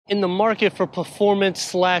In the market for performance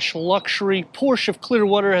slash luxury, Porsche of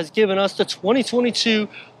Clearwater has given us the 2022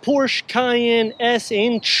 Porsche Cayenne S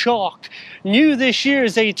in chalk. New this year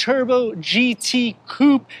is a turbo GT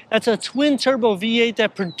coupe. That's a twin turbo V8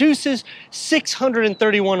 that produces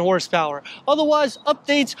 631 horsepower. Otherwise,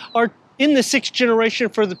 updates are in the 6th generation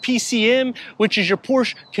for the PCM, which is your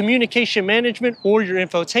Porsche communication management or your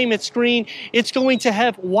infotainment screen. It's going to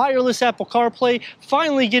have wireless Apple CarPlay,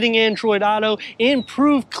 finally getting Android Auto,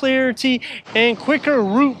 improved clarity, and quicker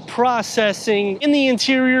route processing. In the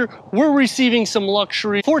interior, we're receiving some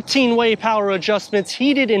luxury 14-way power adjustments,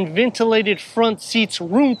 heated and ventilated front seats,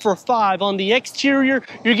 room for 5. On the exterior,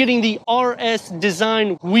 you're getting the RS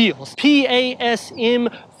design wheels.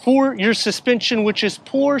 PASM for your suspension, which is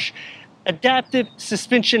Porsche Adaptive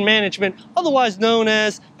Suspension Management, otherwise known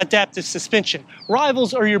as adaptive suspension.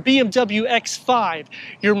 Rivals are your BMW X5,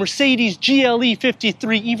 your Mercedes GLE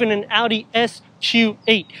 53, even an Audi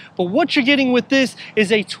SQ8. But what you're getting with this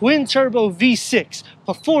is a twin turbo V6.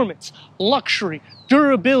 Performance, luxury,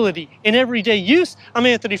 durability, and everyday use. I'm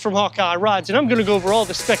Anthony from Hawkeye Rides, and I'm going to go over all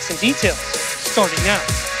the specs and details, starting now.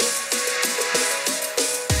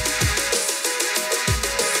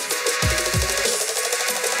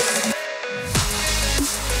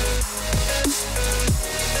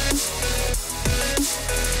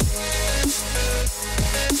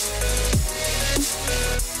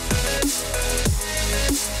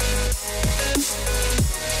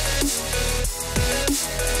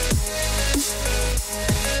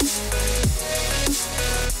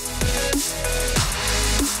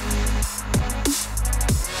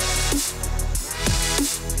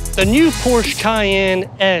 The new Porsche Cayenne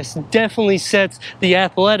S definitely sets the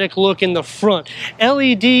athletic look in the front.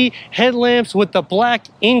 LED headlamps with the black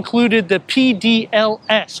included the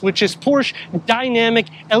PDLS, which is Porsche Dynamic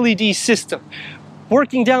LED System.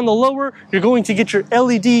 Working down the lower, you're going to get your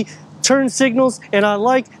LED turn signals, and I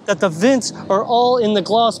like that the vents are all in the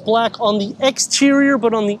gloss black on the exterior,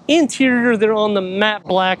 but on the interior they're on the matte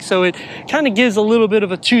black, so it kind of gives a little bit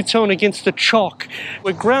of a two-tone against the chalk.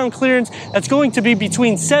 With ground clearance, that's going to be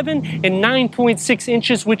between 7 and 9.6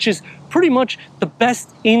 inches, which is pretty much the best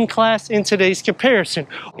in class in today's comparison.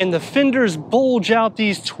 And the fenders bulge out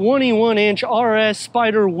these 21-inch RS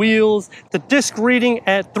Spider wheels. The disc reading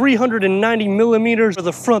at 390 millimeters for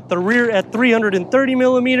the front, the rear at 330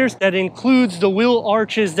 millimeters. That includes the wheel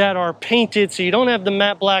arches that are painted, so you don't have the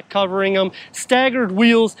matte black covering them. Staggered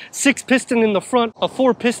wheels, 6-piston in the front, a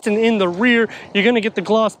 4-piston in the rear. You're gonna get the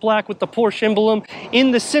gloss black with the Porsche emblem.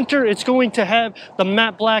 In the center, it's going to have the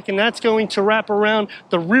matte black, and that's going to wrap around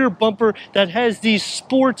the rear bumper that has these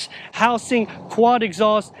sports housing quad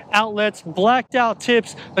exhaust outlets, blacked out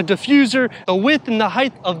tips, a diffuser. The width and the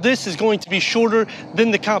height of this is going to be shorter than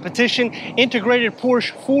the competition. Integrated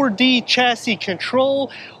Porsche 4D chassis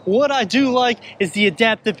control. What I do like is the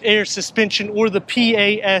adaptive air suspension, or the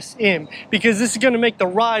PASM, because this is going to make the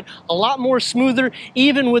ride a lot more smoother,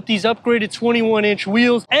 even with these upgraded 21-inch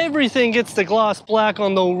wheels. Everything gets the gloss black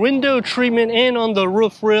on the window treatment and on the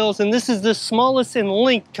roof rails, and this is the smallest in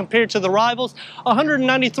length compared to the rivals,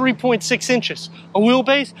 193.6 inches. A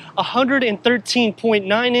wheelbase,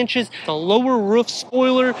 113.9 inches. The lower roof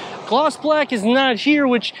spoiler, gloss black is not here,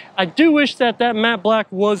 which I do wish that matte black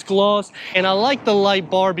was gloss, and I like the light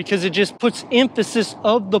bar because it just puts emphasis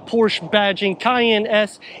of the Porsche badging Cayenne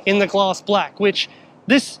S in the gloss black, which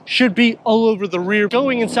this should be all over the rear.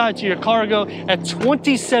 Going inside to your cargo at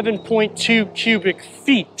 27.2 cubic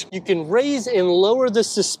feet. You can raise and lower the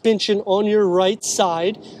suspension on your right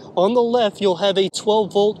side. On the left, you'll have a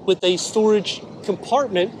 12-volt with a storage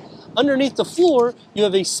compartment. Underneath the floor, you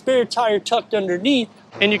have a spare tire tucked underneath,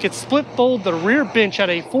 and you can split fold the rear bench at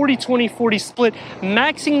a 40-20-40 split,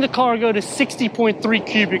 maxing the cargo to 60.3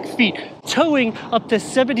 cubic feet, towing up to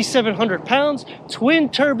 7,700 pounds, twin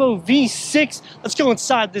turbo V6. Let's go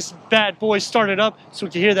inside this bad boy, start it up so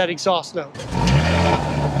we can hear that exhaust note.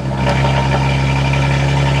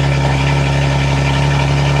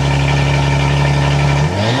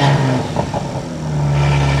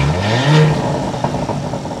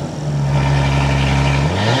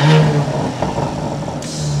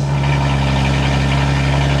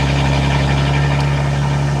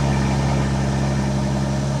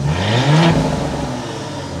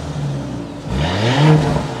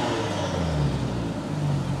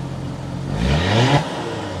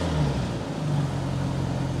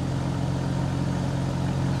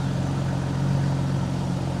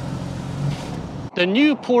 The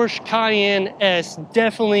new Porsche Cayenne S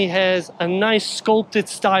definitely has a nice sculpted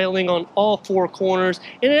styling on all 4 corners,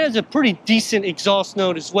 and it has a pretty decent exhaust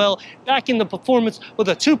note as well, backing the performance with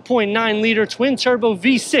a 2.9 liter twin turbo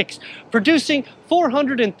V6, producing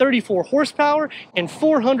 434 horsepower and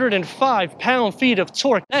 405 pound-feet of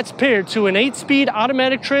torque. That's paired to an 8-speed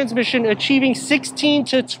automatic transmission achieving 16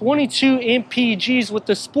 to 22 mpgs with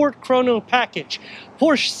the Sport Chrono package.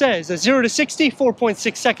 Porsche says a 0 to 60,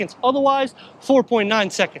 4.6 seconds. Otherwise,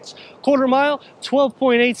 4.9 seconds. Quarter mile,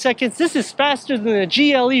 12.8 seconds. This is faster than the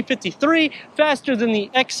GLE 53, faster than the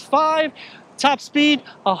X5. Top speed,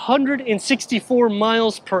 164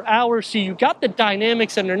 miles per hour. So you got the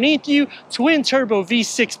dynamics underneath you, twin turbo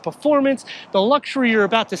V6 performance, the luxury you're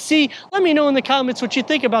about to see. Let me know in the comments what you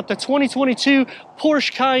think about the 2022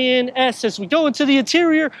 Porsche Cayenne S as we go into the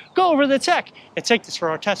interior, go over the tech, and take this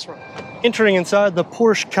for our test run. Entering inside the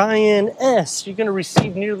Porsche Cayenne S, you're gonna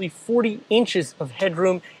receive nearly 40 inches of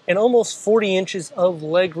headroom and almost 40 inches of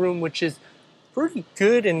legroom, which is pretty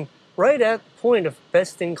good and right at the point of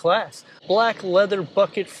best in class. Black leather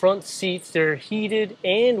bucket front seats, they're heated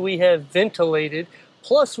and we have ventilated.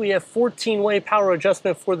 Plus we have 14-way power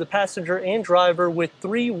adjustment for the passenger and driver with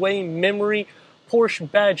 3-way memory Porsche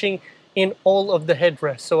badging in all of the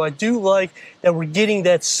headrests. So I do like that we're getting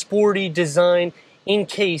that sporty design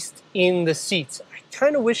encased in the seats. I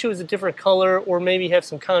kind of wish it was a different color or maybe have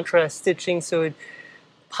some contrast stitching so it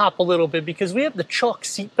pop a little bit, because we have the chalk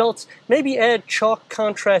seat belts. Maybe add chalk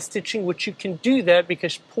contrast stitching, which you can do that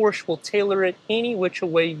because Porsche will tailor it any which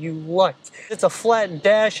way you like. It's a flat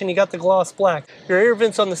dash and you got the gloss black. Your air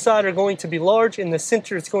vents on the side are going to be large. In the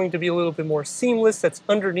center it's going to be a little bit more seamless. That's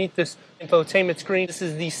underneath this infotainment screen. This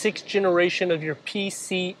is the 6th generation of your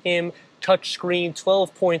PCM touchscreen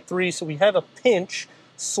 12.3, so we have a pinch,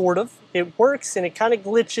 sort of. It works and it kind of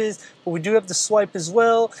glitches, but we do have the swipe as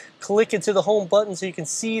well. Click into the home button so you can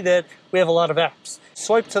see that we have a lot of apps.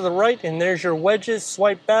 Swipe to the right and there's your wedges.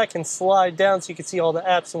 Swipe back and slide down so you can see all the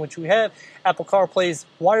apps in which we have. Apple CarPlay is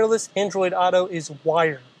wireless, Android Auto is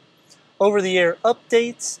wired. Over-the-air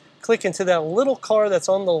updates, click into that little car that's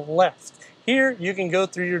on the left. Here you can go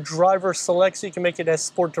through your driver select so you can make it as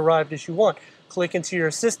sport derived as you want. Click into your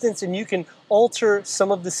assistance and you can alter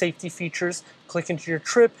some of the safety features. Click into your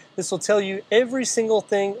trip. This will tell you every single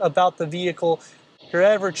thing about the vehicle, your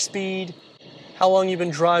average speed, how long you've been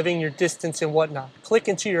driving, your distance and whatnot. Click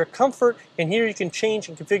into your comfort and here you can change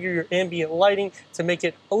and configure your ambient lighting to make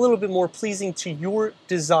it a little bit more pleasing to your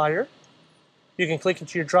desire. You can click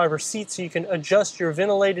into your driver's seat so you can adjust your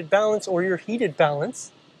ventilated balance or your heated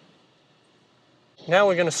balance. Now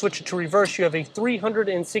we're going to switch it to reverse. You have a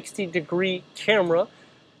 360-degree camera,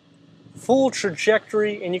 full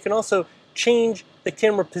trajectory, and you can also change the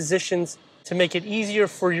camera positions to make it easier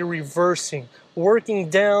for your reversing. Working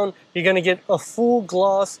down, you're going to get a full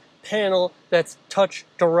gloss panel that's touch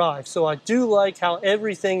derived. So I do like how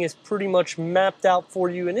everything is pretty much mapped out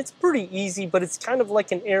for you, and it's pretty easy, but it's kind of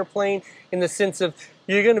like an airplane in the sense of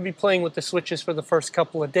you're going to be playing with the switches for the first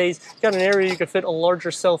couple of days. You've got an area you can fit a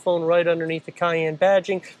larger cell phone right underneath the Cayenne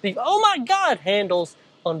badging. The, oh my God, handles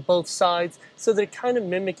on both sides. So they're kind of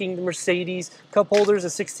mimicking the Mercedes. Cup holders, a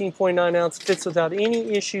 16.9 ounce, fits without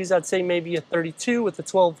any issues. I'd say maybe a 32 with a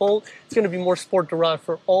 12 volt. It's going to be more sport derived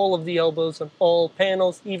for all of the elbows on all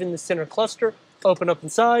panels, even the center cluster. Open up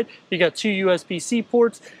inside, you got 2 USB-C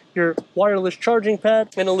ports, your wireless charging pad,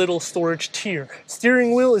 and a little storage tier.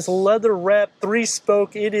 Steering wheel is leather wrapped,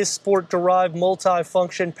 3-spoke. It is sport derived,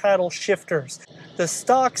 multi-function paddle shifters. The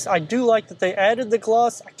stocks, I do like that they added the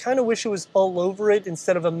gloss. I kind of wish it was all over it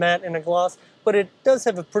instead of a matte and a gloss, but it does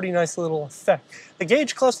have a pretty nice little effect. The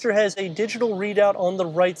gauge cluster has a digital readout on the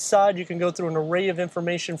right side. You can go through an array of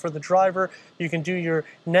information for the driver. You can do your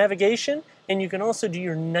navigation, and you can also do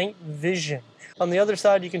your night vision. On the other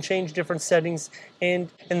side, you can change different settings, and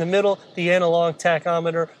in the middle, the analog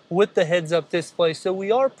tachometer with the heads-up display. So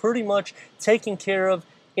we are pretty much taken care of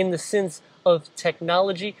in the sense of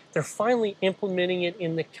technology. They're finally implementing it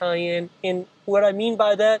in the Cayenne, and what I mean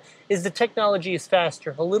by that is the technology is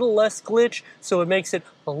faster, a little less glitch, so it makes it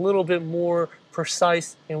a little bit more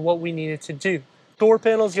precise in what we need it to do. Door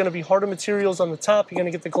panel is going to be harder materials on the top. You're going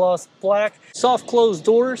to get the gloss black. Soft closed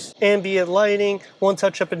doors, ambient lighting, one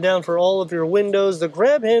touch up and down for all of your windows. The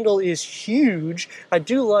grab handle is huge. I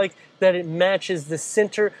do like that it matches the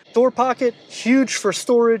center. Door pocket, huge for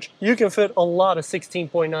storage. You can fit a lot of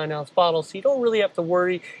 16.9 ounce bottles, so you don't really have to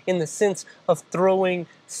worry in the sense of throwing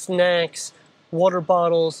snacks, water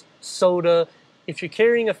bottles, soda. If you're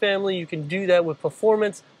carrying a family, you can do that with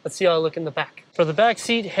performance. Let's see how I look in the back. For the back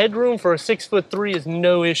seat, headroom for a 6'3" is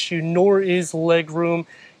no issue, nor is leg room.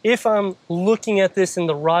 If I'm looking at this in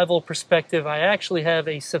the rival perspective, I actually have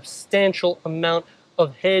a substantial amount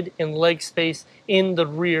of head and leg space in the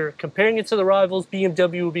rear. Comparing it to the rivals,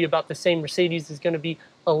 BMW will be about the same. Mercedes is going to be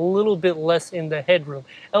a little bit less in the headroom.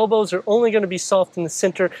 Elbows are only going to be soft in the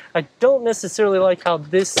center. I don't necessarily like how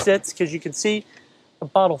this sits because you can see the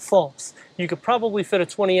bottle falls. You could probably fit a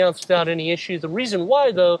 20 ounce without any issue. The reason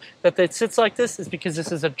why though that it sits like this is because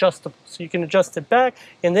this is adjustable. So you can adjust it back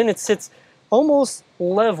and then it sits almost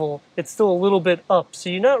level. It's still a little bit up. So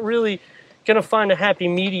you're not really gonna find a happy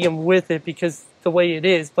medium with it because the way it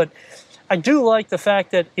is. But I do like the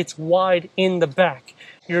fact that it's wide in the back.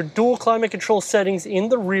 Your dual climate control settings in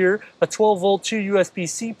the rear, a 12-volt, 2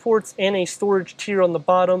 USB-C ports, and a storage tier on the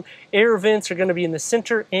bottom. Air vents are going to be in the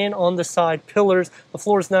center and on the side pillars. The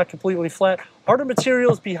floor is not completely flat. Harder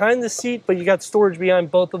materials behind the seat, but you got storage behind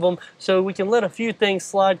both of them, so we can let a few things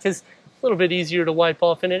slide because it's a little bit easier to wipe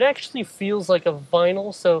off, and it actually feels like a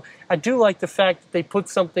vinyl, so I do like the fact that they put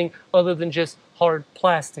something other than just hard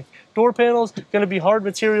plastic. Door panels, going to be hard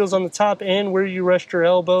materials on the top and where you rest your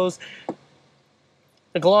elbows.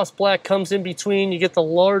 The gloss black comes in between. You get the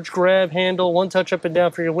large grab handle, one touch up and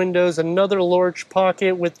down for your windows, another large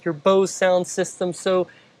pocket with your Bose sound system. So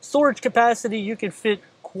storage capacity, you can fit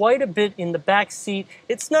quite a bit in the back seat.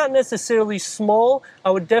 It's not necessarily small. I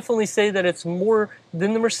would definitely say that it's more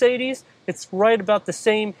than the Mercedes. It's right about the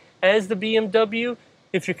same as the BMW.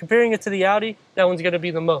 If you're comparing it to the Audi, that one's going to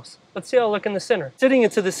be the most. Let's see how I look in the center. Sitting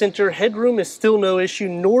into the center, headroom is still no issue,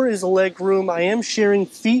 nor is leg room. I am sharing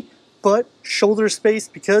feet, butt, shoulder space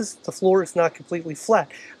because the floor is not completely flat.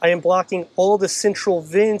 I am blocking all the central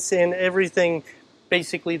vents and everything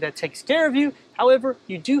basically that takes care of you. However,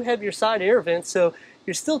 you do have your side air vents, so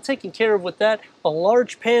you're still taken care of with that. A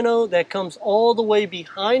large pano that comes all the way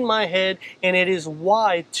behind my head, and it is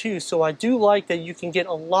wide too, so I do like that you can get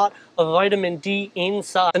a lot of vitamin D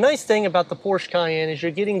inside. The nice thing about the Porsche Cayenne is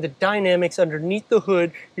you're getting the dynamics underneath the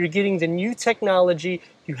hood, you're getting the new technology,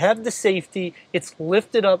 you have the safety, it's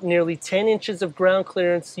lifted up nearly 10 inches of ground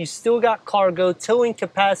clearance, you still got cargo, towing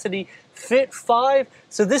capacity, fit 5,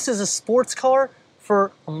 so this is a sports car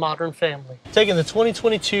for a modern family. Taking the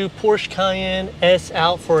 2022 Porsche Cayenne S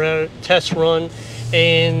out for a test run,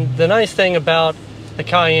 and the nice thing about the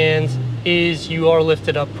Cayennes is you are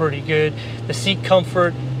lifted up pretty good. The seat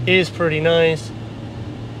comfort is pretty nice.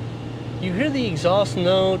 You hear the exhaust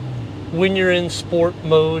note when you're in sport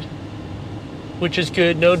mode, which is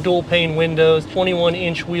good. No dual pane windows,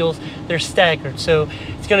 21-inch wheels, they're staggered, so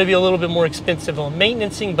it's going to be a little bit more expensive on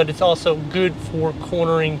maintaining, but it's also good for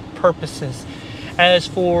cornering purposes. As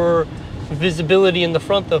for visibility in the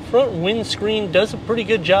front windscreen does a pretty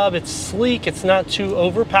good job. It's sleek, it's not too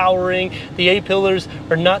overpowering, the A-pillars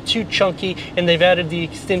are not too chunky, and they've added the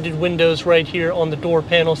extended windows right here on the door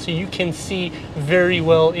panel so you can see very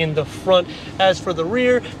well in the front. As for the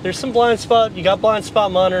rear, there's some blind spot, you got blind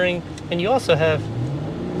spot monitoring, and you also have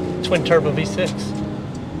twin turbo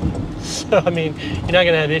V6. So I mean, you're not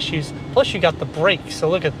gonna have issues. Plus you got the brakes, so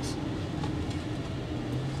look at this.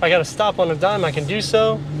 If I gotta stop on a dime, I can do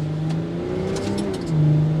so.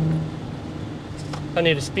 If I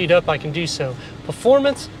need to speed up, I can do so.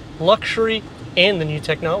 Performance, luxury, and the new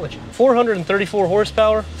technology. 434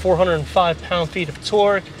 horsepower, 405 pound-feet of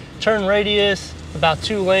torque, turn radius, about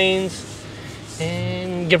 2 lanes,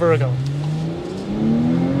 and give her a go.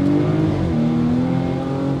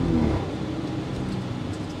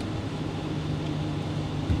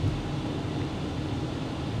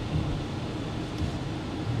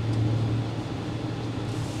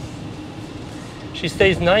 She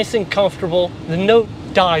stays nice and comfortable. The note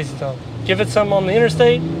dies though. Give it some on the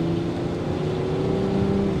interstate.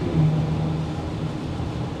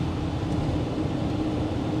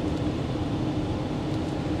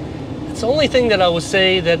 It's the only thing that I would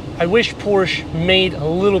say that I wish Porsche made a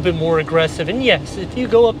little bit more aggressive. And yes, if you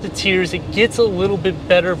go up the tiers, it gets a little bit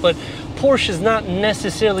better, but Porsche is not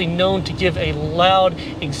necessarily known to give a loud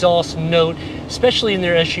exhaust note, especially in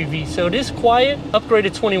their SUV. So it is quiet.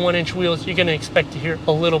 Upgraded 21-inch wheels, you're gonna expect to hear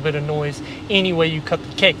a little bit of noise any way you cut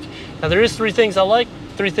the cake. Now there is 3 things I like,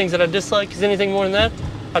 3 things that I dislike, because anything more than that,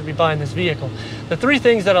 I'd be buying this vehicle. The 3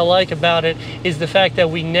 things that I like about it is the fact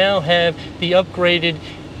that we now have the upgraded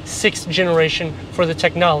 6th generation for the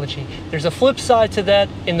technology. There's a flip side to that,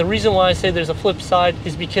 and the reason why I say there's a flip side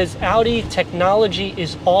is because Audi technology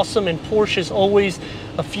is awesome and Porsche is always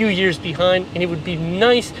a few years behind, and it would be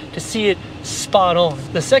nice to see it spot on.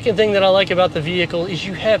 The second thing that I like about the vehicle is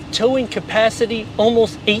you have towing capacity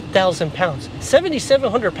almost 8,000 pounds.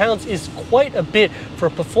 7,700 pounds is quite a bit for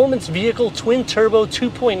a performance vehicle, twin turbo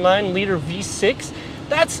 2.9 liter V6.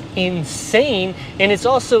 That's insane, and it's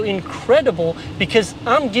also incredible because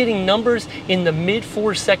I'm getting numbers in the mid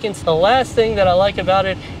 4 seconds. The last thing that I like about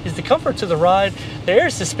it is the comfort to the ride. The air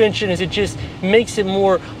suspension is it just makes it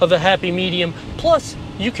more of a happy medium. Plus,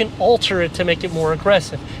 you can alter it to make it more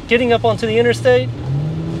aggressive. Getting up onto the interstate,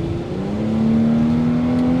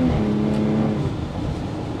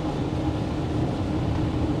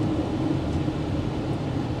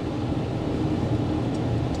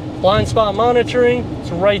 blind spot monitoring,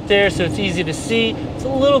 it's right there, so it's easy to see. It's a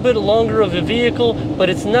little bit longer of a vehicle, but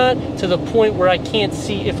it's not to the point where I can't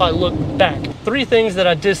see if I look back. Three things that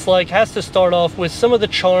I dislike has to start off with some of the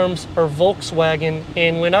charms are Volkswagen,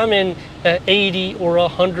 and when I'm in an 80 or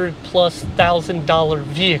 $100,000+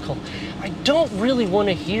 vehicle, I don't really want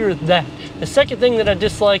to hear that. The second thing that I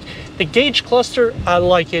dislike, the gauge cluster, I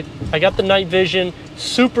like it. I got the night vision,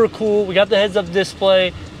 super cool. We got the heads-up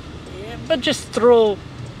display, but just throw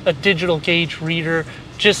a digital gauge reader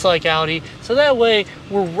just like Audi, so that way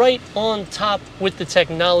we're right on top with the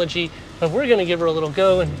technology. But we're gonna give her a little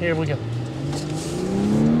go, and here we go.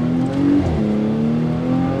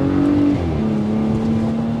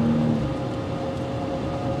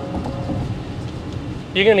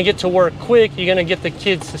 You're gonna get to work quick, you're gonna get the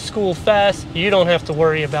kids to school fast, you don't have to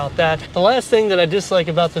worry about that. The last thing that I dislike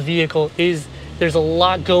about the vehicle is there's a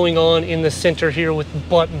lot going on in the center here with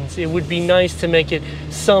buttons. It would be nice to make it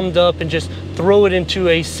summed up and just throw it into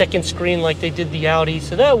a second screen like they did the Audi.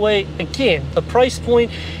 So that way, again, the price point,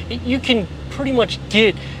 you can pretty much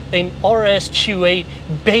get an RS-Q8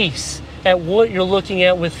 base at what you're looking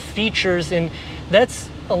at with features, and that's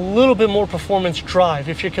a little bit more performance drive.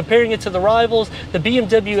 If you're comparing it to the rivals, the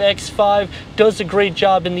BMW X5 does a great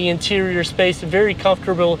job in the interior space, very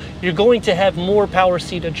comfortable. You're going to have more power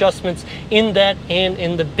seat adjustments in that and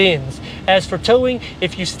in the bins. As for towing,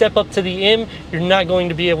 if you step up to the M, you're not going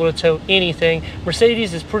to be able to tow anything.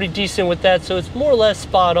 Mercedes is pretty decent with that, so it's more or less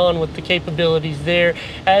spot on with the capabilities there.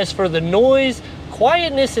 As for the noise,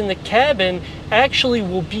 quietness in the cabin actually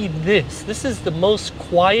will be this. This is the most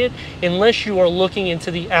quiet unless you are looking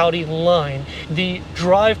into the Audi line. The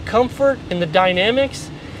drive comfort and the dynamics,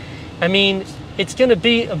 I mean, it's gonna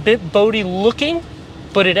be a bit boaty looking,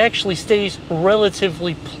 but it actually stays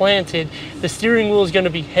relatively planted. The steering wheel is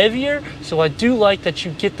gonna be heavier, so I do like that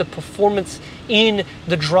you get the performance in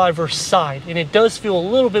the driver's side, and it does feel a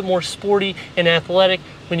little bit more sporty and athletic.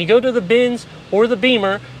 When you go to the Benz or the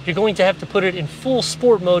Beamer, you're going to have to put it in full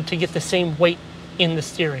sport mode to get the same weight in the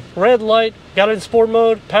steering. Red light, got it in sport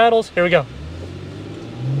mode, paddles, here we go.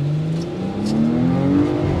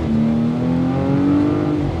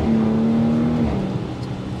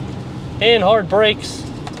 And hard brakes.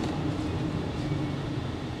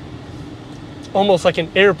 Almost like an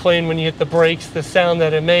airplane when you hit the brakes, the sound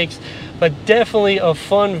that it makes. But definitely a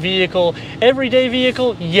fun vehicle. Everyday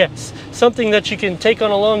vehicle, yes. Something that you can take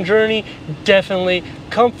on a long journey, definitely.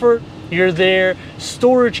 Comfort, you're there.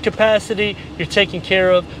 Storage capacity, you're taken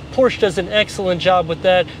care of. Porsche does an excellent job with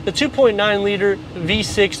that. The 2.9 liter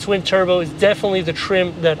V6 twin turbo is definitely the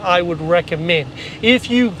trim that I would recommend.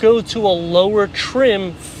 If you go to a lower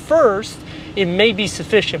trim first, it may be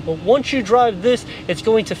sufficient, but once you drive this, it's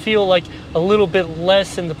going to feel like a little bit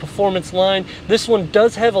less in the performance line. This one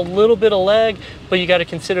does have a little bit of lag, but you got to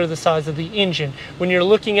consider the size of the engine. When you're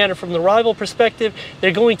looking at it from the rival perspective,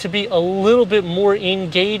 they're going to be a little bit more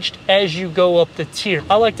engaged as you go up the tier.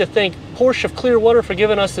 I like to thank Porsche of Clearwater for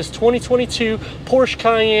giving us this 2022 Porsche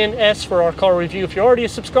Cayenne S for our car review. If you're already a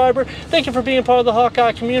subscriber, thank you for being part of the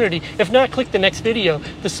Hawkeye community. If not, click the next video,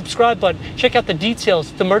 the subscribe button. Check out the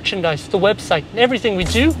details, the merchandise, the website, and everything we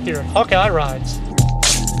do here at Hawkeye Rides.